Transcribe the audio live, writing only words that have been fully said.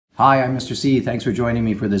Hi, I'm Mr. C. Thanks for joining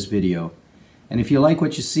me for this video. And if you like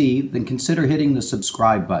what you see, then consider hitting the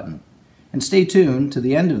subscribe button. And stay tuned to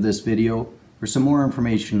the end of this video for some more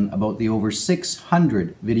information about the over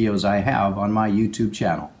 600 videos I have on my YouTube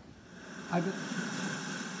channel.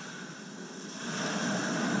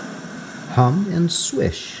 Hum and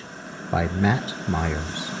Swish by Matt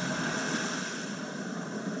Myers.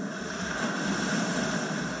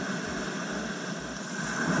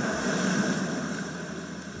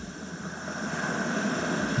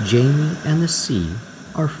 Jamie and the sea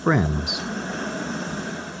are friends.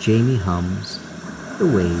 Jamie hums, the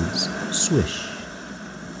waves swish.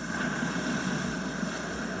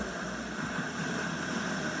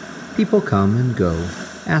 People come and go,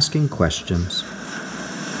 asking questions.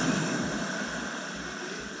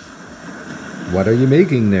 What are you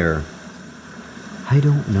making there? I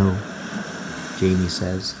don't know, Jamie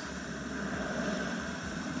says.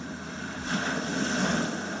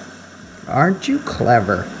 Aren't you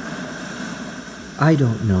clever? I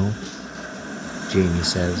don't know, Jamie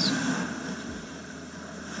says.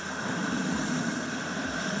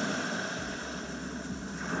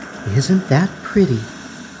 Isn't that pretty?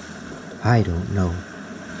 I don't know,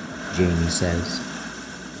 Jamie says.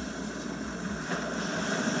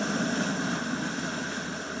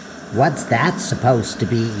 What's that supposed to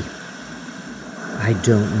be? I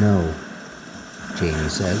don't know, Jamie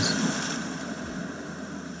says.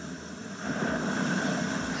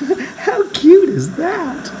 How cute is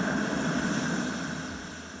that?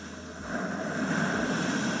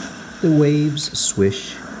 The waves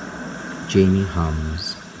swish, Jamie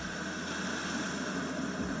hums.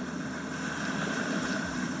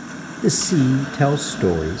 The sea tells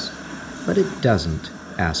stories, but it doesn't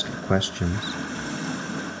ask questions.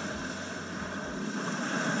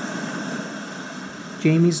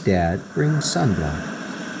 Jamie's dad brings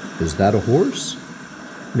sunblock. Is that a horse?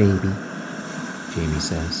 Maybe, Jamie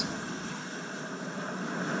says.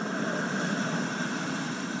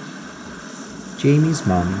 Jamie's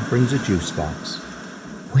mom brings a juice box.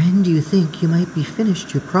 When do you think you might be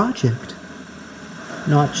finished your project?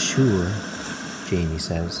 Not sure, Jamie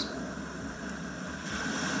says.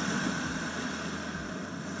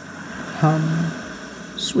 Hum,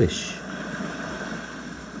 swish.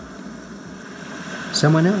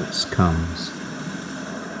 Someone else comes.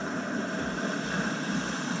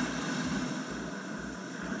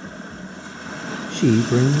 She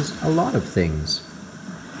brings a lot of things,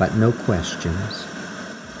 but no questions.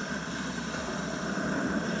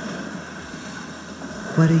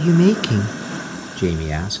 What are you making?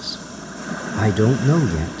 Jamie asks. I don't know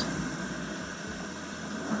yet.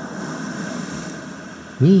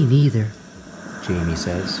 Me neither, Jamie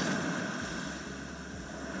says.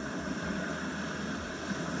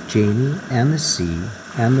 Jamie and the sea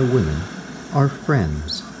and the women are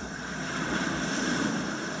friends.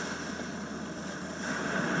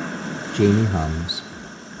 Jamie hums.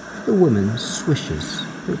 The woman swishes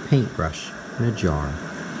her paintbrush in a jar.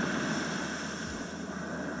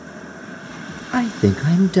 I think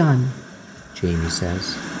I'm done, Jamie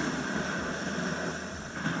says.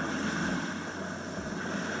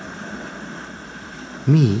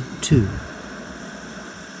 Me too.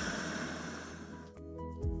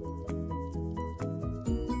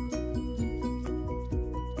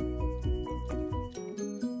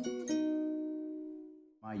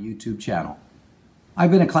 My YouTube channel. I've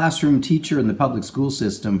been a classroom teacher in the public school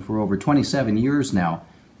system for over 27 years now,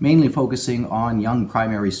 mainly focusing on young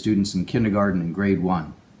primary students in kindergarten and grade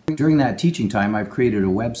 1. During that teaching time, I've created a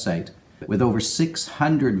website with over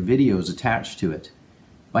 600 videos attached to it.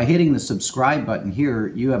 By hitting the subscribe button here,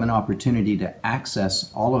 you have an opportunity to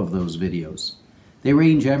access all of those videos. They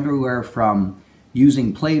range everywhere from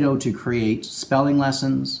using Play-Doh to create spelling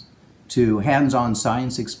lessons, to hands-on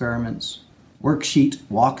science experiments, worksheet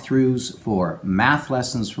walkthroughs for math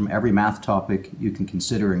lessons from every math topic you can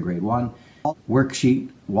consider in grade 1,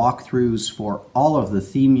 worksheet walkthroughs for all of the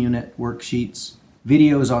theme unit worksheets,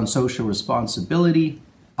 videos on social responsibility,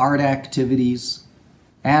 art activities,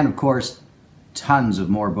 and of course, tons of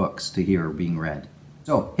more books to hear being read.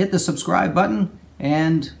 So hit the subscribe button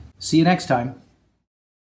and see you next time.